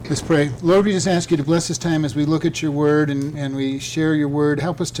Let's pray. Lord, we just ask you to bless this time as we look at your word and we share your word.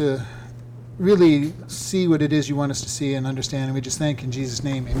 Help us to really see what it is you want us to see and understand. And we just thank you in Jesus'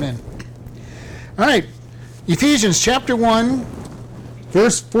 name. Amen. All right. Ephesians chapter 1,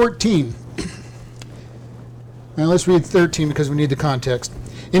 verse 14. Now let's read 13 because we need the context.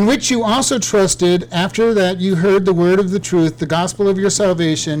 In which you also trusted, after that you heard the word of the truth, the gospel of your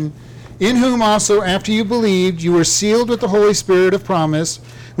salvation, in whom also, after you believed, you were sealed with the Holy Spirit of promise,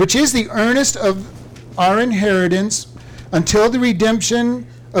 which is the earnest of our inheritance, until the redemption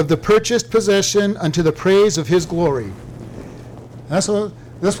of the purchased possession, unto the praise of his glory. That's what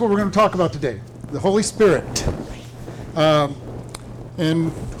we're going to talk about today, the Holy Spirit.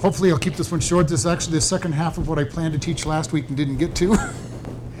 And hopefully I'll keep this one short. This is actually the second half of what I planned to teach last week and didn't get to.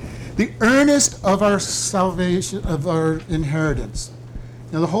 The earnest of our salvation, of our inheritance.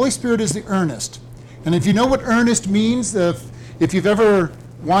 Now, the Holy Spirit is the earnest. And if you know what earnest means, if you've ever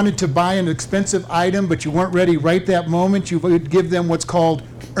wanted to buy an expensive item but you weren't ready right that moment, you would give them what's called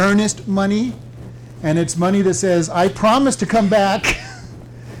earnest money. And it's money that says, I promise to come back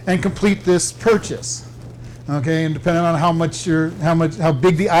and complete this purchase. Okay, and depending on how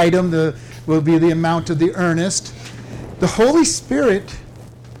big the item will be the amount of the earnest. The Holy Spirit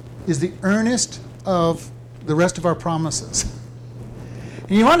is the earnest of the rest of our promises.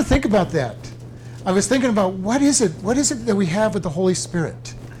 And you want to think about that. I was thinking about what is it that we have with the Holy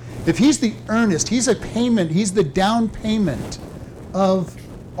Spirit? If he's the earnest, he's a payment, he's the down payment of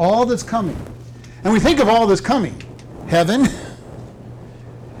all that's coming. And we think of all that's coming. Heaven.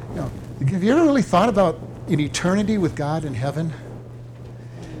 Have you ever really thought about an eternity with God in heaven?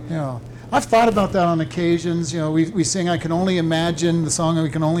 I've thought about that on occasions. We sing, I can only imagine, the song, we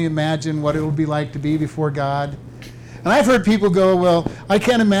can only imagine what it will be like to be before God. And I've heard people go, well, I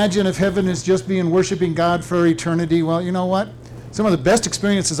can't imagine if heaven is just being worshiping God for eternity. Well, you know what? Some of the best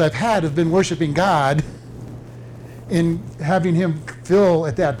experiences I've had have been worshiping God in having him fill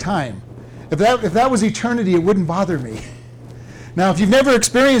at that time. If that was eternity, it wouldn't bother me. Now, if you've never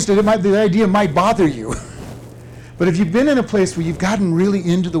experienced it, the idea might bother you. But if you've been in a place where you've gotten really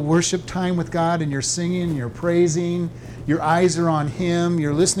into the worship time with God and you're singing, you're praising, your eyes are on him,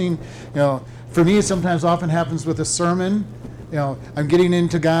 you're listening, for me, it sometimes often happens with a sermon. I'm getting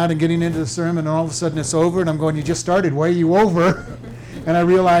into God and getting into the sermon, and all of a sudden it's over, and I'm going, you just started, why are you over? And I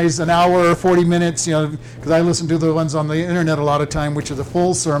realize an hour or 40 minutes, because I listen to the ones on the internet a lot of time, which are the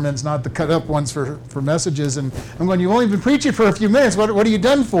full sermons, not the cut-up ones for messages, and I'm going, you've only been preaching for a few minutes, what are you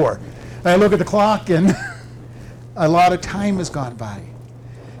done for? And I look at the clock, and a lot of time has gone by.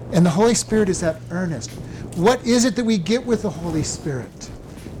 And the Holy Spirit is that earnest. What is it that we get with the Holy Spirit?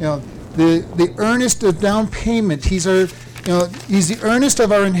 The earnest of down payment. He's the earnest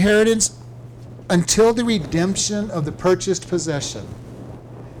of our inheritance until the redemption of the purchased possession.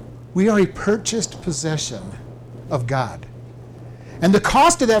 We are a purchased possession of God. And the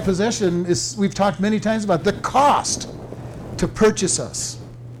cost of that possession is, we've talked many times about, the cost to purchase us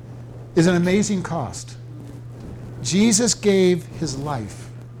is an amazing cost. Jesus gave his life.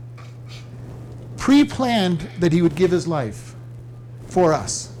 Pre-planned that he would give his life for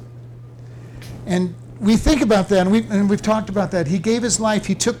us. And we think about that, and we've talked about that. He gave his life.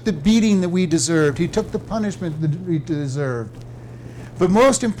 He took the beating that we deserved. He took the punishment that we deserved. But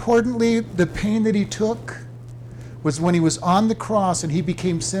most importantly, the pain that he took was when he was on the cross and he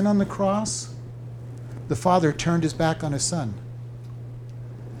became sin on the cross, the Father turned his back on his Son.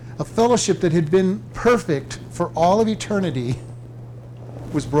 A fellowship that had been perfect for all of eternity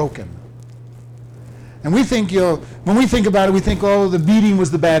was broken. And we think, when we think about it, we think, oh, the beating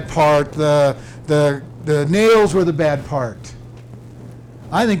was the bad part, the nails were the bad part.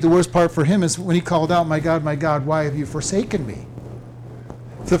 I think the worst part for him is when he called out, my God, why have you forsaken me?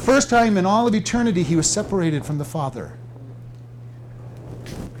 For the first time in all of eternity, he was separated from the Father.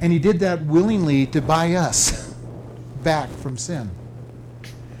 And he did that willingly to buy us back from sin.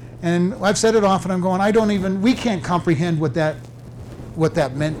 And I've said it often, I'm going, we can't comprehend what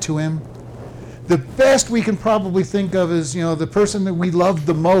that meant to him. The best we can probably think of is, the person that we loved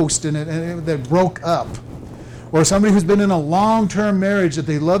the most and that broke up. Or somebody who's been in a long-term marriage that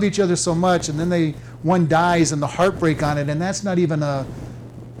they love each other so much, and then one dies and the heartbreak on it, and that's not even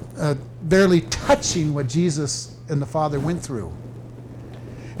barely touching what Jesus and the Father went through.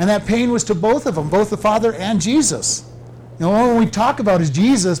 And that pain was to both of them, both the Father and Jesus. All we talk about is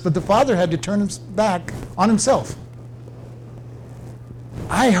Jesus, but the Father had to turn him back on himself.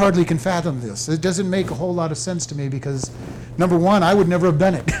 I hardly can fathom this. It doesn't make a whole lot of sense to me because, number one, I would never have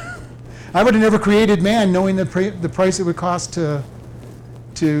done it. I would have never created man knowing the price it would cost to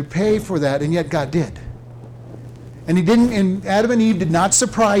pay for that, and yet God did. And Adam and Eve did not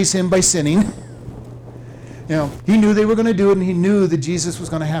surprise him by sinning. He knew they were going to do it, and he knew that Jesus was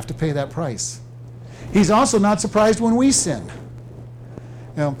going to have to pay that price. He's also not surprised when we sin.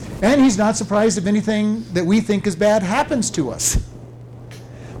 And he's not surprised if anything that we think is bad happens to us.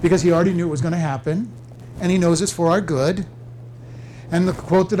 Because he already knew it was going to happen, and he knows it's for our good. And the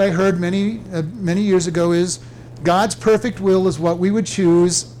quote that I heard many years ago is, God's perfect will is what we would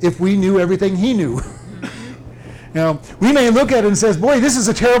choose if we knew everything he knew. We may look at it and says, boy, this is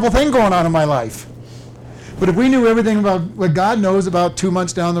a terrible thing going on in my life. But if we knew everything about what God knows about 2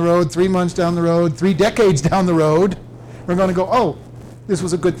 months down the road, 3 months down the road, 3 decades down the road, we're going to go, oh, this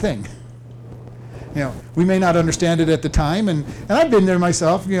was a good thing. We may not understand it at the time, and I've been there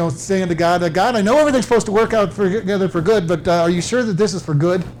myself, saying to God, God, I know everything's supposed to work out together for good, but are you sure that this is for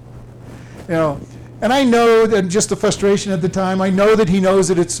good? And I know that just the frustration at the time, I know that he knows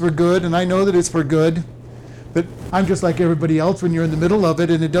that it's for good, and I know that it's for good, but I'm just like everybody else. When you're in the middle of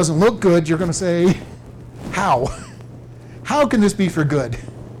it and it doesn't look good, you're going to say, how? How can this be for good?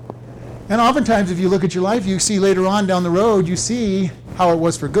 And oftentimes, if you look at your life, you see later on down the road, you see how it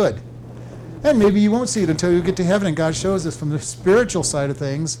was for good. And maybe you won't see it until you get to heaven, and God shows us from the spiritual side of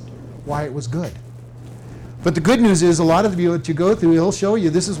things why it was good. But the good news is, a lot of you that you go through, he'll show you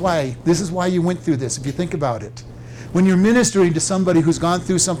this is why you went through this, if you think about it. When you're ministering to somebody who's gone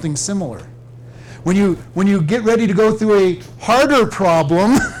through something similar, when you get ready to go through a harder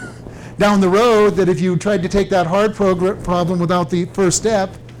problem down the road, that if you tried to take that hard problem without the first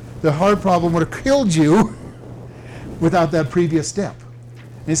step, the hard problem would have killed you without that previous step.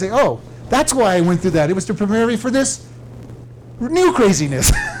 And you say, oh, that's why I went through that. It was to prepare me for this new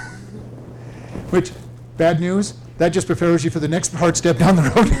craziness. Which, bad news, that just prepares you for the next hard step down the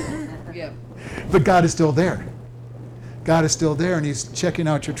road. Yeah. But God is still there. God is still there, and he's checking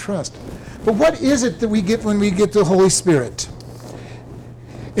out your trust. But what is it that we get when we get the Holy Spirit?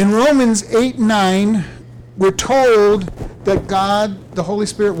 In Romans 8:9, we're told that God, the Holy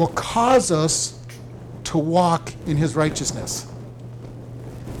Spirit, will cause us to walk in his righteousness.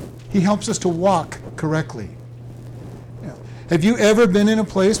 He helps us to walk correctly. Have you ever been in a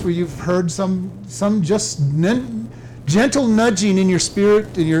place where you've heard some just gentle nudging in your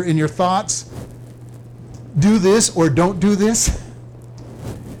spirit, in your thoughts? Do this or don't do this.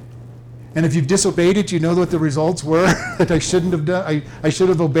 And if you've disobeyed it, you know what the results were, that I shouldn't have done. I should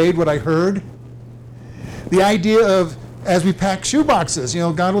have obeyed what I heard. The idea of, as we pack shoe boxes,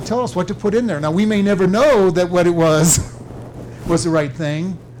 God will tell us what to put in there. Now, we may never know that what it was the right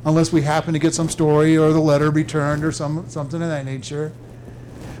thing, unless we happen to get some story or the letter returned or something of that nature.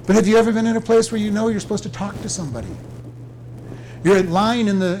 But have you ever been in a place where you're supposed to talk to somebody? You're in line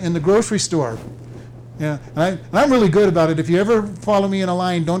in the grocery store. Yeah, and I'm really good about it. If you ever follow me in a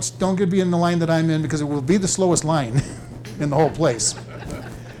line, don't get me in the line that I'm in, because it will be the slowest line in the whole place.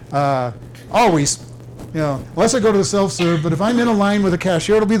 Always, unless I go to the self-serve. But if I'm in a line with a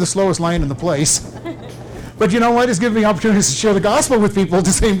cashier, it'll be the slowest line in the place. But you know what? It's giving me opportunities to share the gospel with people at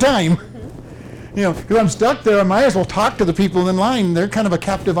the same time. Because I'm stuck there, I might as well talk to the people in line. They're kind of a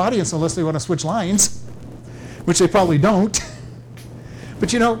captive audience unless they want to switch lines, which they probably don't. But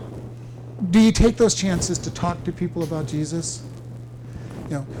do you take those chances to talk to people about Jesus?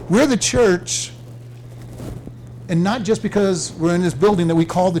 We're the church, and not just because we're in this building that we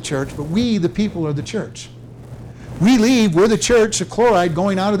call the church, but we, the people, are the church. We're the church, a chloride,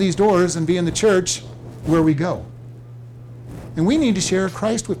 going out of these doors and being the church where we go. And we need to share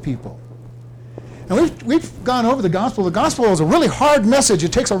Christ with people. And we've gone over the gospel. The gospel is a really hard message.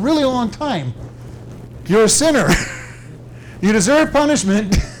 It takes a really long time. You're a sinner. You deserve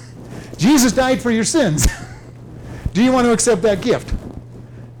punishment. Jesus died for your sins. Do you want to accept that gift?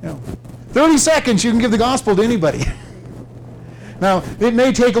 30 seconds, you can give the gospel to anybody. Now, it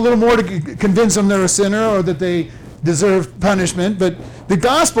may take a little more to convince them they're a sinner or that they deserve punishment, but the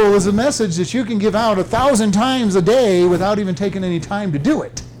gospel is a message that you can give out 1,000 times a day without even taking any time to do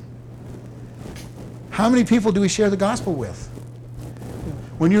it. How many people do we share the gospel with?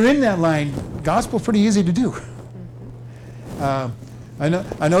 When you're in that line, gospel's pretty easy to do. I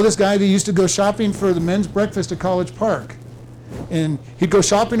know this guy that used to go shopping for the men's breakfast at College Park. And he'd go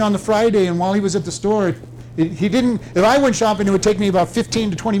shopping on the Friday, and while he was at the store, if I went shopping, it would take me about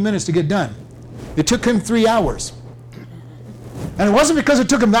 15 to 20 minutes to get done. It took him 3 hours. And it wasn't because it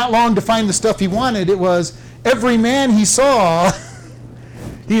took him that long to find the stuff he wanted. It was every man he saw,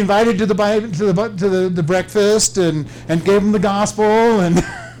 he invited to the breakfast and gave him the gospel. And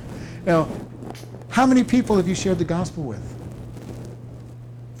how many people have you shared the gospel with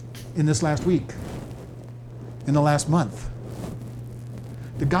in this last week, in the last month?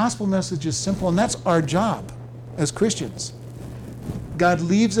 The gospel message is simple, and that's our job. as Christians. God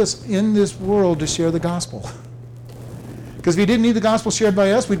leaves us in this world to share the gospel. Because if he didn't need the gospel shared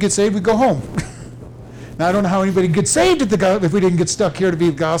by us, we'd get saved, we'd go home. Now, I don't know how anybody gets saved if we didn't get stuck here to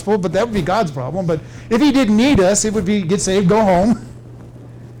be the gospel, but that would be God's problem. But if he didn't need us, it would be get saved, go home.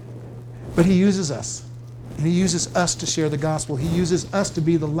 But he uses us. And he uses us to share the gospel. He uses us to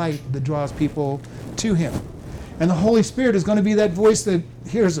be the light that draws people to him. And the Holy Spirit is going to be that voice that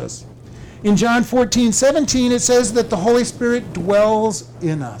hears us. In John 14:17, it says that the Holy Spirit dwells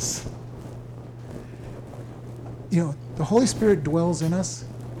in us. You know, the Holy Spirit dwells in us.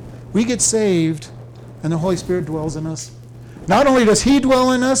 We get saved, and the Holy Spirit dwells in us. Not only does he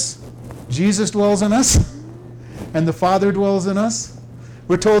dwell in us, Jesus dwells in us, and the Father dwells in us.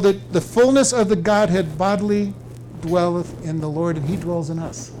 We're told that the fullness of the Godhead bodily dwelleth in the Lord, and he dwells in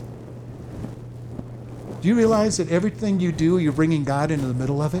us. Do you realize that everything you do, you're bringing God into the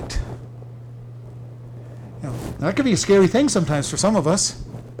middle of it? You know, that could be a scary thing sometimes for some of us.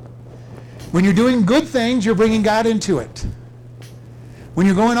 When you're doing good things, you're bringing God into it. When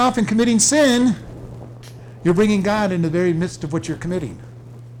you're going off and committing sin, you're bringing God into the very midst of what you're committing.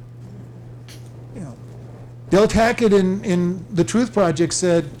 You know, Dale Tackett in the Truth Project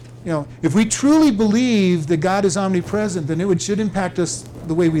said, you know, if we truly believe that God is omnipresent, then it should impact us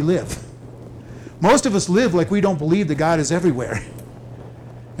the way we live. Most of us live like we don't believe that God is everywhere.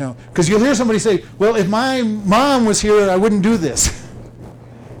 You know, because you'll hear somebody say, well, if my mom was here, I wouldn't do this.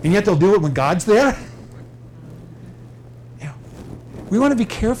 And yet they'll do it when God's there. You know, we want to be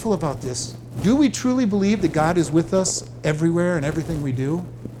careful about this. Do we truly believe that God is with us everywhere and everything we do?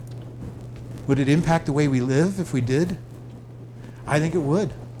 Would it impact the way we live if we did? I think it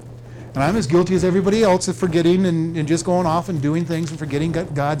would. And I'm as guilty as everybody else of forgetting and just going off and doing things and forgetting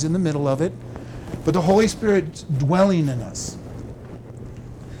God's in the middle of it. But the Holy Spirit's dwelling in us.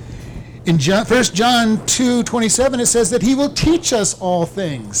 In 1 John 2:27, it says that he will teach us all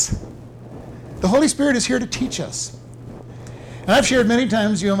things. The Holy Spirit is here to teach us. And I've shared many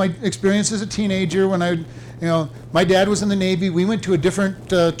times, you know, my experience as a teenager when my dad was in the Navy. We went to a different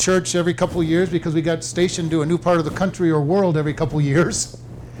church every couple of years because we got stationed to a new part of the country or world every couple of years.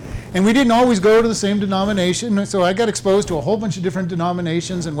 And we didn't always go to the same denomination, so I got exposed to a whole bunch of different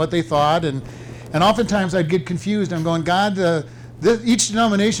denominations and what they thought, and oftentimes I'd get confused. I'm going, God, each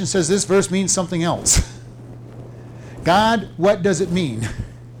denomination says this verse means something else. God, what does it mean?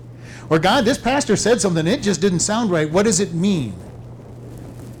 Or God, this pastor said something, it just didn't sound right. What does it mean?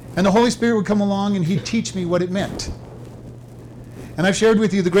 And the Holy Spirit would come along and he'd teach me what it meant. And I've shared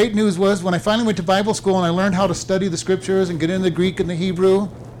with you, the great news was when I finally went to Bible school and I learned how to study the scriptures and get into the Greek and the Hebrew,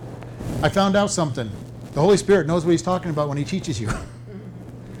 I found out something. The Holy Spirit knows what he's talking about when he teaches you.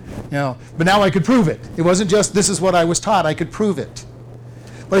 You know, but now I could prove it. It wasn't just this is what I was taught. I could prove it.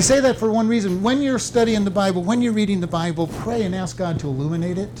 But I say that for one reason. When you're studying the Bible, when you're reading the Bible, pray and ask God to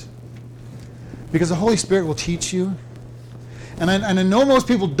illuminate it. Because the Holy Spirit will teach you. And I know most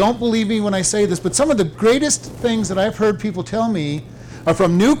people don't believe me when I say this, but some of the greatest things that I've heard people tell me are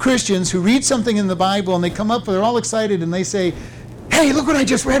from new Christians who read something in the Bible and they come up, they're all excited and they say, hey, look what I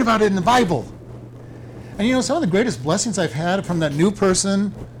just read about it in the Bible. And you know, some of the greatest blessings I've had from that new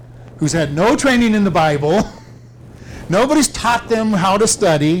person who's had no training in the Bible, nobody's taught them how to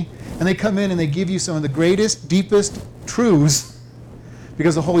study, and they come in and they give you some of the greatest, deepest truths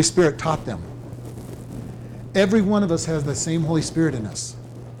because the Holy Spirit taught them. Every one of us has the same Holy Spirit in us.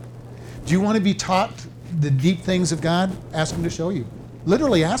 Do you want to be taught the deep things of God? Ask him to show you.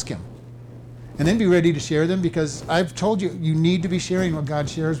 Literally ask him. And then be ready to share them, because I've told you, you need to be sharing what God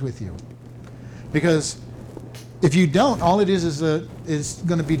shares with you. Because if you don't, all it is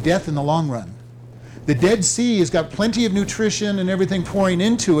going to be death in the long run. The Dead Sea has got plenty of nutrition and everything pouring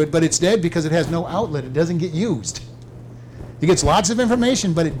into it, but it's dead because it has no outlet. It doesn't get used. It gets lots of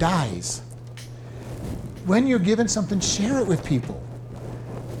information, but it dies. When you're given something, share it with people.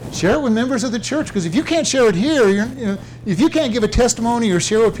 Share it with members of the church, because if you can't share it here, if you can't give a testimony or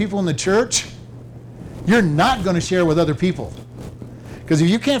share with people in the church, you're not going to share with other people. Because if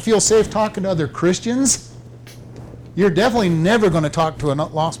you can't feel safe talking to other Christians, you're definitely never going to talk to a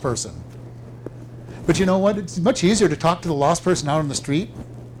lost person. But you know what? It's much easier to talk to the lost person out on the street.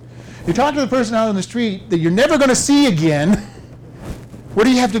 You talk to the person out on the street that you're never going to see again. What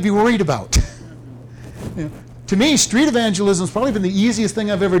do you have to be worried about? You know, to me, street evangelism has probably been the easiest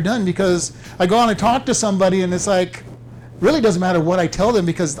thing I've ever done, because I go out and talk to somebody and it's like, really doesn't matter what I tell them,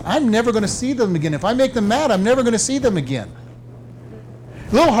 because I'm never going to see them again. If I make them mad, I'm never going to see them again.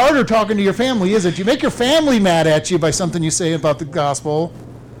 A little harder talking to your family, is it? You make your family mad at you by something you say about the gospel.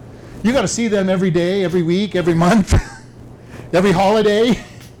 You got to see them every day, every week, every month, every holiday.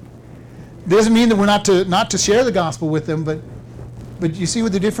 Doesn't mean that we're not to share the gospel with them, but you see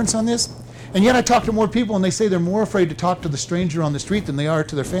what the difference on this? And yet I talk to more people and they say they're more afraid to talk to the stranger on the street than they are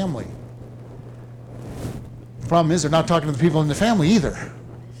to their family. The problem is they're not talking to the people in the family either.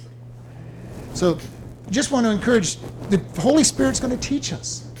 So just want to encourage, the Holy Spirit's going to teach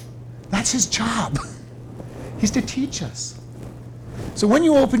us. That's his job. He's to teach us. So when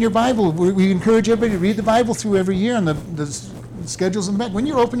you open your Bible, we encourage everybody to read the Bible through every year, and the schedules in the back. When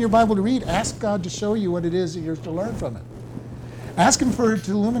you open your Bible to read, ask God to show you what it is that you're to learn from it. Ask him for it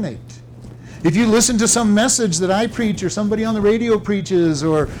to illuminate. If you listen to some message that I preach or somebody on the radio preaches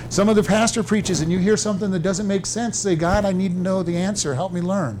or some other pastor preaches and you hear something that doesn't make sense, say, God, I need to know the answer. Help me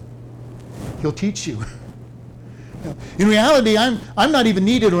learn. He'll teach you. In reality, I'm not even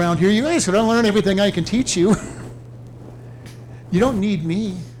needed around here. You guys don't learn everything I can teach you. You don't need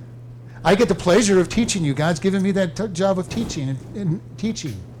me. I get the pleasure of teaching you. God's given me that job of teaching and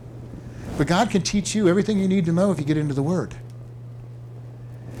teaching. But God can teach you everything you need to know if you get into the Word.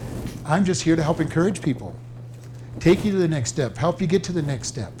 I'm just here to help encourage people, take you to the next step, help you get to the next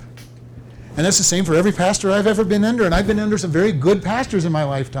step. And that's the same for every pastor I've ever been under, and I've been under some very good pastors in my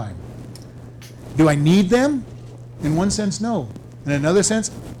lifetime. Do I need them? In one sense, no. In another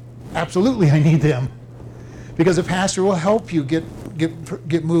sense, absolutely I need them. Because a pastor will help you get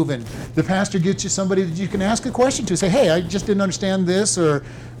moving. The pastor gets you somebody that you can ask a question to. Say, hey, I just didn't understand this, or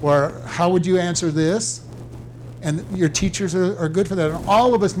how would you answer this? And your teachers are good for that. And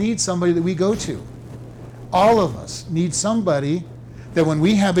all of us need somebody that we go to. All of us need somebody that when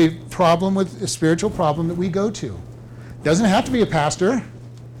we have a problem with a spiritual problem that we go to. Doesn't have to be a pastor.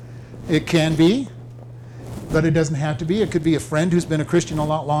 It can be, but it doesn't have to be. It could be a friend who's been a Christian a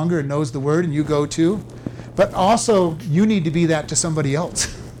lot longer and knows the Word and you go to. But also, you need to be that to somebody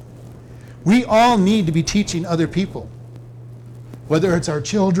else. We all need to be teaching other people. Whether it's our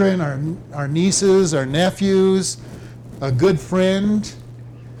children, our nieces, our nephews, a good friend.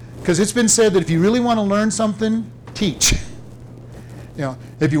 Because it's been said that if you really want to learn something, teach.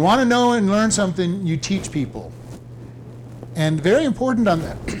 If you want to know and learn something, you teach people. And very important on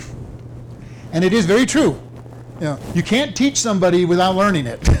that. And it is very true. You can't teach somebody without learning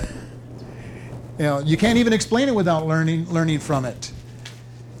it. You can't even explain it without learning from it.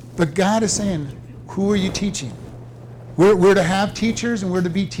 But God is saying, who are you teaching? We're to have teachers and we're to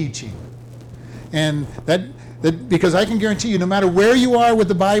be teaching. And that because I can guarantee you, no matter where you are with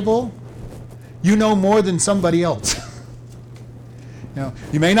the Bible, you know more than somebody else.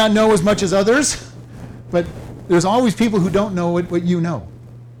 You may not know as much as others, but there's always people who don't know what you know.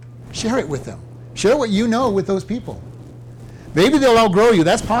 Share it with them. Share what you know with those people. Maybe they'll outgrow you.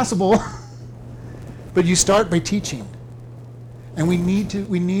 That's possible. But you start by teaching. And we need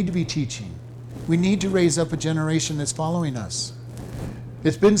to be teaching. We need to raise up a generation that's following us.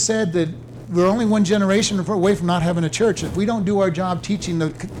 It's been said that we're only one generation away from not having a church. If we don't do our job teaching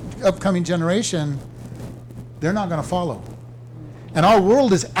the upcoming generation, they're not going to follow. And our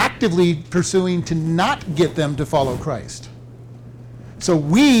world is actively pursuing to not get them to follow Christ. So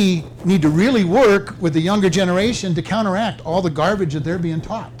we need to really work with the younger generation to counteract all the garbage that they're being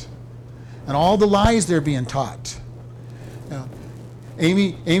taught and all the lies they're being taught.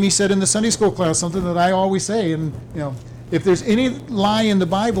 Amy said in the Sunday school class something that I always say, and if there's any lie in the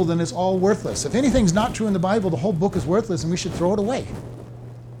Bible, then it's all worthless. If anything's not true in the Bible, the whole book is worthless and we should throw it away.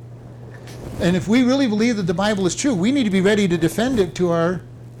 And if we really believe that the Bible is true, we need to be ready to defend it to our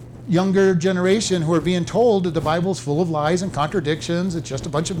younger generation who are being told that the Bible's full of lies and contradictions. It's just a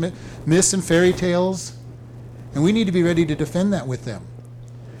bunch of myths and fairy tales. And we need to be ready to defend that with them.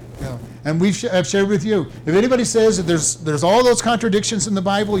 And I've shared with you, if anybody says that there's all those contradictions in the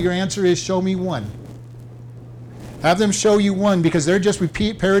Bible, your answer is show me one. Have them show you one, because they're just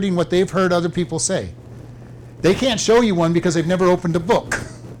parroting what they've heard other people say. They can't show you one because they've never opened a book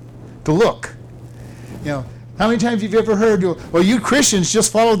to look. How many times have you ever heard, well, you Christians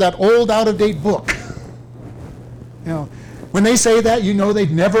just follow that old, out-of-date book? When they say that, you know they've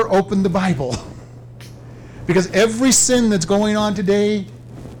never opened the Bible. Because every sin that's going on today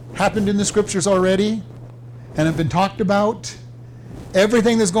happened in the Scriptures already and have been talked about.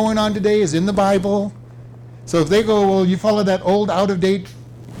 Everything that's going on today is in the Bible. So if they go, well, you follow that old, out-of-date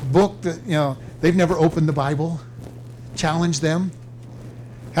book, that they've never opened the Bible. Challenge them.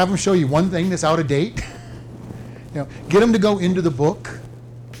 Have them show you one thing that's out of date. Get them to go into the book.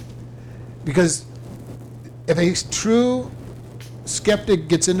 Because if a true skeptic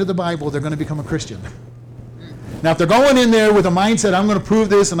gets into the Bible, they're going to become a Christian. Now, if they're going in there with a mindset, I'm going to prove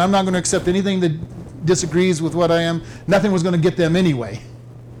this and I'm not going to accept anything that disagrees with what I am, nothing was going to get them anyway.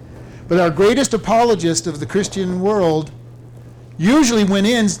 But our greatest apologist of the Christian world usually went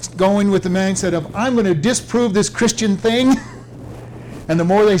in going with the mindset of, I'm going to disprove this Christian thing. And the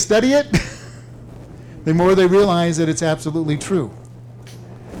more they study it, the more they realize that it's absolutely true.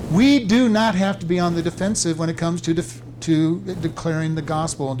 We do not have to be on the defensive when it comes to declaring the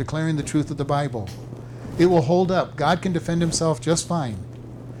gospel and declaring the truth of the Bible. It will hold up. God can defend himself just fine.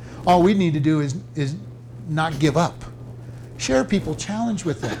 All we need to do is not give up. Share people, challenge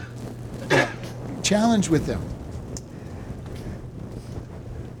with them. Challenge with them.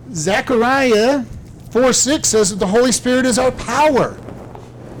 Zechariah 4:6 says that the Holy Spirit is our power.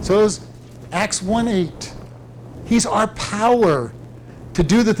 So is Acts 1:8. He's our power to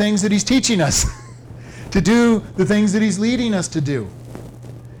do the things that he's teaching us, to do the things that he's leading us to do.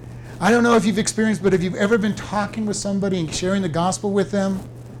 I don't know if you've experienced, but if you've ever been talking with somebody and sharing the gospel with them,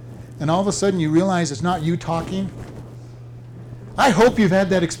 and all of a sudden you realize it's not you talking. I hope you've had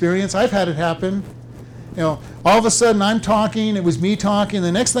that experience. I've had it happen. All of a sudden I'm talking, it was me talking,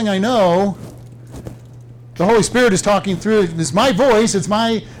 the next thing I know, the Holy Spirit is talking through it. It's my voice, it's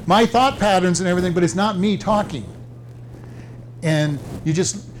my thought patterns and everything, but it's not me talking. And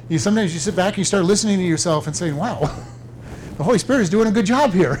sometimes you sit back and you start listening to yourself and saying, wow, the Holy Spirit is doing a good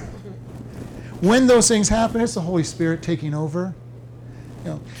job here. When those things happen, it's the Holy Spirit taking over.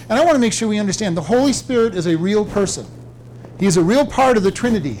 And I want to make sure we understand the Holy Spirit is a real person. He is a real part of the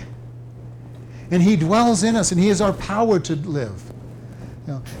Trinity. And he dwells in us, and he is our power to live.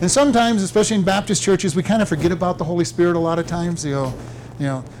 And sometimes, especially in Baptist churches, we kind of forget about the Holy Spirit a lot of times. In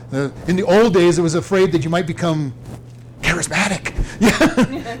the old days, it was afraid that you might become charismatic.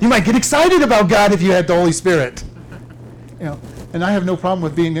 You might get excited about God if you had the Holy Spirit. And I have no problem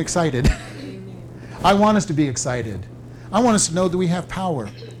with being excited. I want us to be excited. I want us to know that we have power.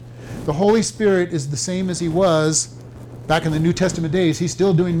 The Holy Spirit is the same as he was back in the New Testament days. He's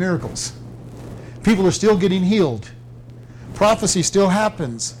still doing miracles. People are still getting healed. Prophecy still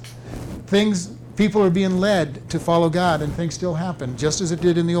happens. People are being led to follow God, and things still happen, just as it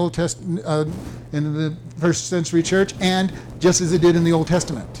did in the Old Testament, in the first century church, and just as it did in the Old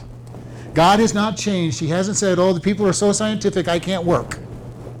Testament. God has not changed. He hasn't said, oh, the people are so scientific, I can't work.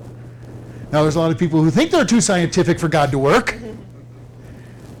 Now, there's a lot of people who think they're too scientific for God to work,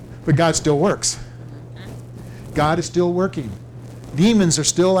 but God still works. God is still working. Demons are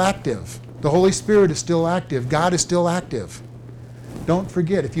still active. The Holy Spirit is still active. God is still active. Don't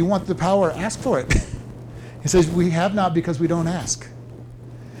forget, if you want the power, ask for it. He says, we have not because we don't ask.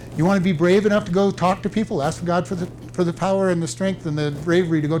 You want to be brave enough to go talk to people? Ask God for the power and the strength and the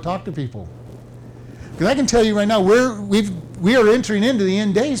bravery to go talk to people. Because I can tell you right now, we are entering into the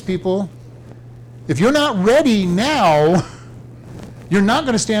end days, people. If you're not ready now, you're not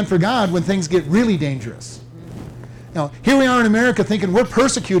going to stand for God when things get really dangerous. Here we are in America thinking we're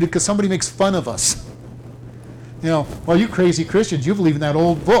persecuted because somebody makes fun of us. Well, you crazy Christians, you believe in that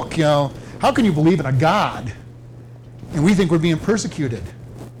old book. How can you believe in a God? And we think we're being persecuted.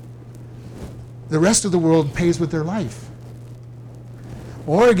 The rest of the world pays with their life.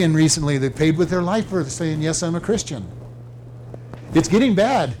 Oregon recently, they paid with their life for saying, yes, I'm a Christian. It's getting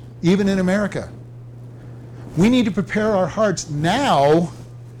bad, even in America. We need to prepare our hearts now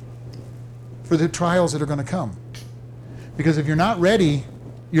for the trials that are going to come. Because if you're not ready,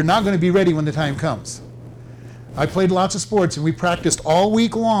 you're not going to be ready when the time comes. I played lots of sports, and we practiced all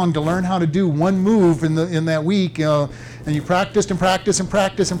week long to learn how to do one move in that week. And you practiced and practiced and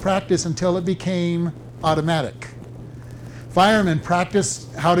practiced and practiced until it became automatic. Firemen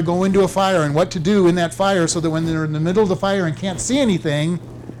practice how to go into a fire and what to do in that fire so that when they're in the middle of the fire and can't see anything,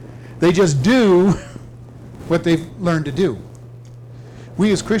 they just do what they've learned to do.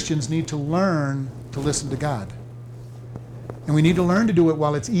 We as Christians need to learn to listen to God. And we need to learn to do it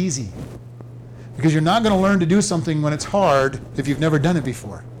while it's easy. Because you're not going to learn to do something when it's hard if you've never done it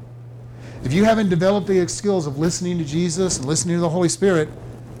before. If you haven't developed the skills of listening to Jesus and listening to the Holy Spirit,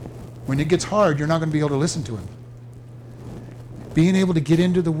 when it gets hard, you're not going to be able to listen to him. Being able to get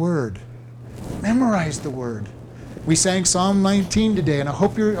into the Word. Memorize the Word. We sang Psalm 19 today, and I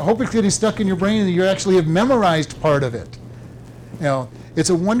hope it's getting stuck in your brain and you actually have memorized part of it. It's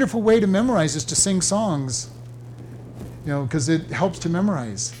a wonderful way to memorize is to sing songs. Because it helps to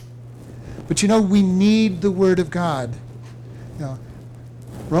memorize. But we need the Word of God.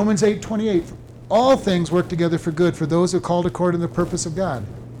 Romans 8:28, all things work together for good for those who are called according to the purpose of God.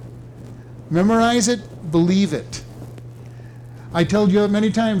 Memorize it, believe it. I told you many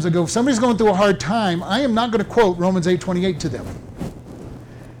times ago, if somebody's going through a hard time, I am not going to quote Romans 8:28 to them.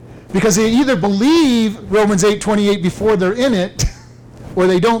 Because they either believe Romans 8:28 before they're in it, or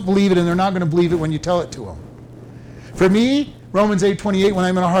they don't believe it and they're not going to believe it when you tell it to them. For me, Romans 8:28 when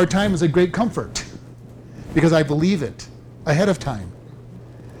I'm in a hard time is a great comfort because I believe it. ahead of time.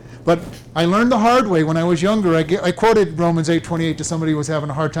 But I learned the hard way when I was younger. I quoted Romans 8:28 to somebody who was having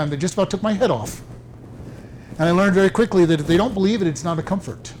a hard time that just about took my head off. And I learned very quickly that if they don't believe it, it's not a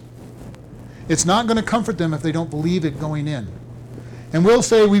comfort. It's not going to comfort them if they don't believe it going in. And we'll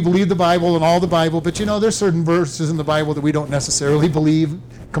say we believe the Bible and all the Bible, but there's certain verses in the Bible that we don't necessarily believe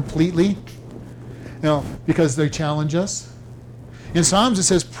completely, because they challenge us. In Psalms it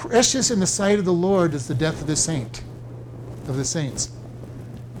says, precious in the sight of the Lord is the death of the saints.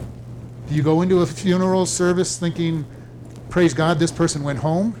 Do you go into a funeral service thinking, praise God, this person went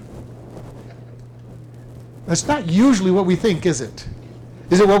home? That's not usually what we think, is it?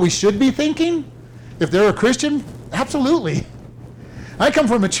 Is it what we should be thinking? If they're a Christian, absolutely. I come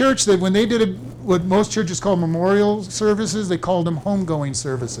from a church that when they did what most churches call memorial services, they called them homegoing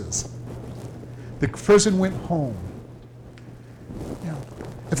services. The person went home.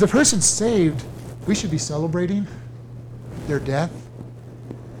 If the person's saved, we should be celebrating their death.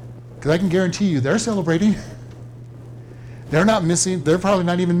 Because I can guarantee you they're celebrating. They're not missing, they're probably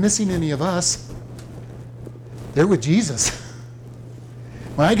not even missing any of us. They're with Jesus.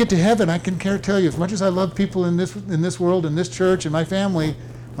 When I get to heaven, I can tell you, as much as I love people in this world, in this church, and my family,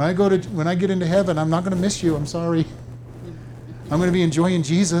 when I get into heaven, I'm not going to miss you. I'm sorry. I'm going to be enjoying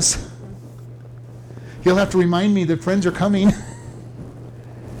Jesus. He'll have to remind me that friends are coming.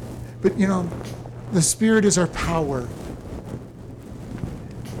 But the Spirit is our power.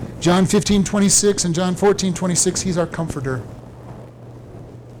 John 15:26 and John 14:26, He's our comforter.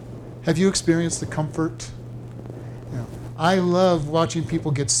 Have you experienced the comfort? I love watching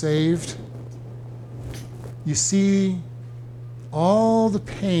people get saved. You see all the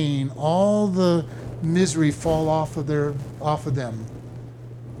pain, all the misery fall off of them,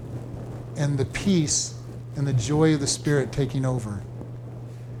 and the peace and the joy of the Spirit taking over.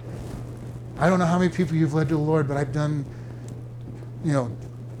 I don't know how many people you've led to the Lord, but I've done,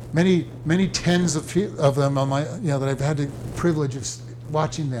 many tens of them on my, that I've had the privilege of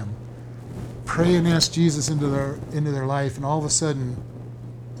watching them pray and ask Jesus into their life, and all of a sudden,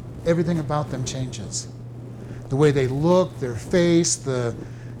 everything about them changes. The way they look, their face,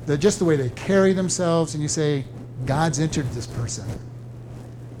 just the way they carry themselves, and you say, God's entered this person.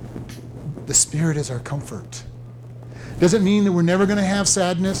 The Spirit is our comfort. Does it mean that we're never going to have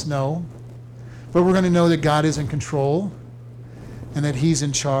sadness? No. But we're going to know that God is in control, and that He's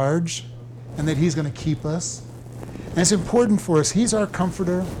in charge, and that He's going to keep us. And it's important for us. He's our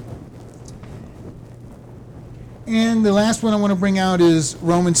comforter. And the last one I want to bring out is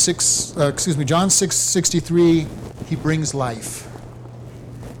John 6:63. He brings life.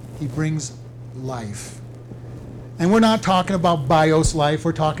 He brings life. And we're not talking about bios life.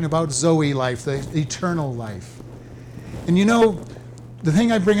 We're talking about Zoe life, the eternal life. And the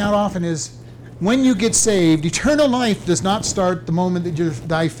thing I bring out often is when you get saved, eternal life does not start the moment that you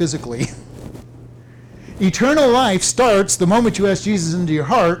die physically. Eternal life starts the moment you ask Jesus into your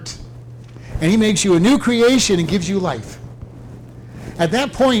heart, and He makes you a new creation and gives you life. At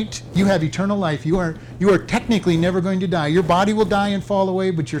that point, you have eternal life. You are technically never going to die. Your body will die and fall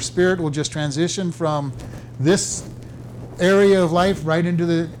away, but your spirit will just transition from this area of life right into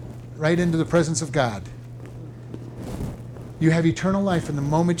the presence of God. You have eternal life from the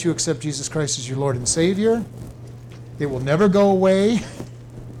moment you accept Jesus Christ as your Lord and Savior. It will never go away.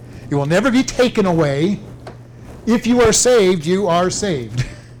 It will never be taken away. If you are saved, you are saved.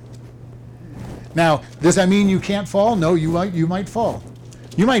 Now, does that mean you can't fall? No, you might fall.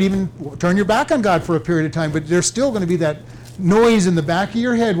 You might even turn your back on God for a period of time, but there's still going to be that noise in the back of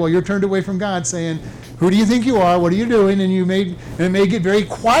your head while you're turned away from God saying, who do you think you are? What are you doing? And it may get very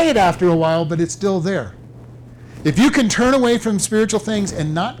quiet after a while, but it's still there. If you can turn away from spiritual things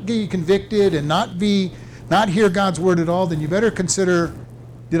and not be convicted and not hear God's word at all, then you better consider,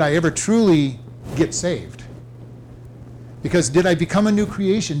 did I ever truly get saved? Because did I become a new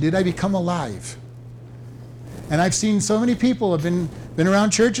creation? Did I become alive? And I've seen so many people, I've been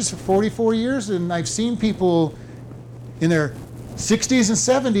around churches for 44 years, and I've seen people in their 60s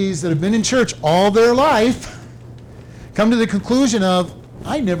and 70s that have been in church all their life come to the conclusion of,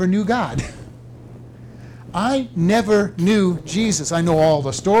 I never knew God. I never knew Jesus. I know all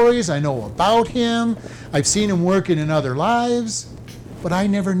the stories. I know about Him. I've seen Him working in other lives, but I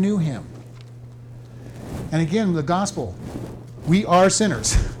never knew Him. And again, the gospel, we are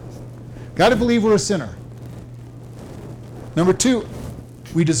sinners. Got to believe we're a sinner. Number 2,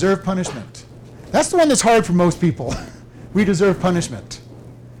 we deserve punishment. That's the one that's hard for most people. We deserve punishment.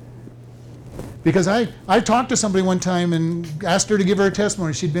 Because I talked to somebody one time and asked her to give her a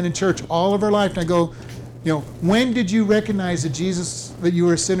testimony. She'd been in church all of her life, and I go, when did you recognize that you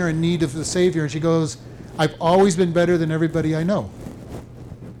were a sinner in need of the Savior? And she goes, I've always been better than everybody I know.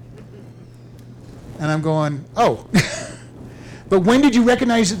 And I'm going, oh. But when did you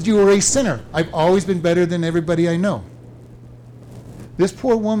recognize that you were a sinner? I've always been better than everybody I know. This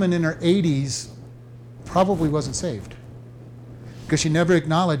poor woman in her 80s probably wasn't saved because she never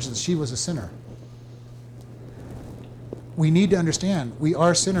acknowledged that she was a sinner. We need to understand we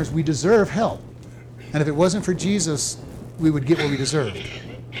are sinners. We deserve hell. And if it wasn't for Jesus, we would get what we deserved.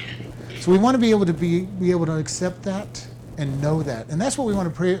 So we want to be able to accept that and know that. And that's what we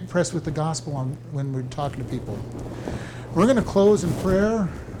want to press with the gospel on when we're talking to people. We're going to close in prayer.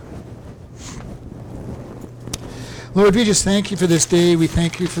 Lord, we just thank you for this day. We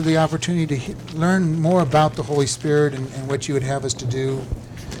thank you for the opportunity to learn more about the Holy Spirit and what you would have us to do.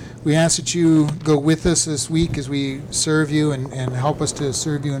 We ask that you go with us this week as we serve you and help us to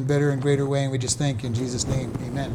serve you in better and greater way. And we just thank you in Jesus' name. Amen.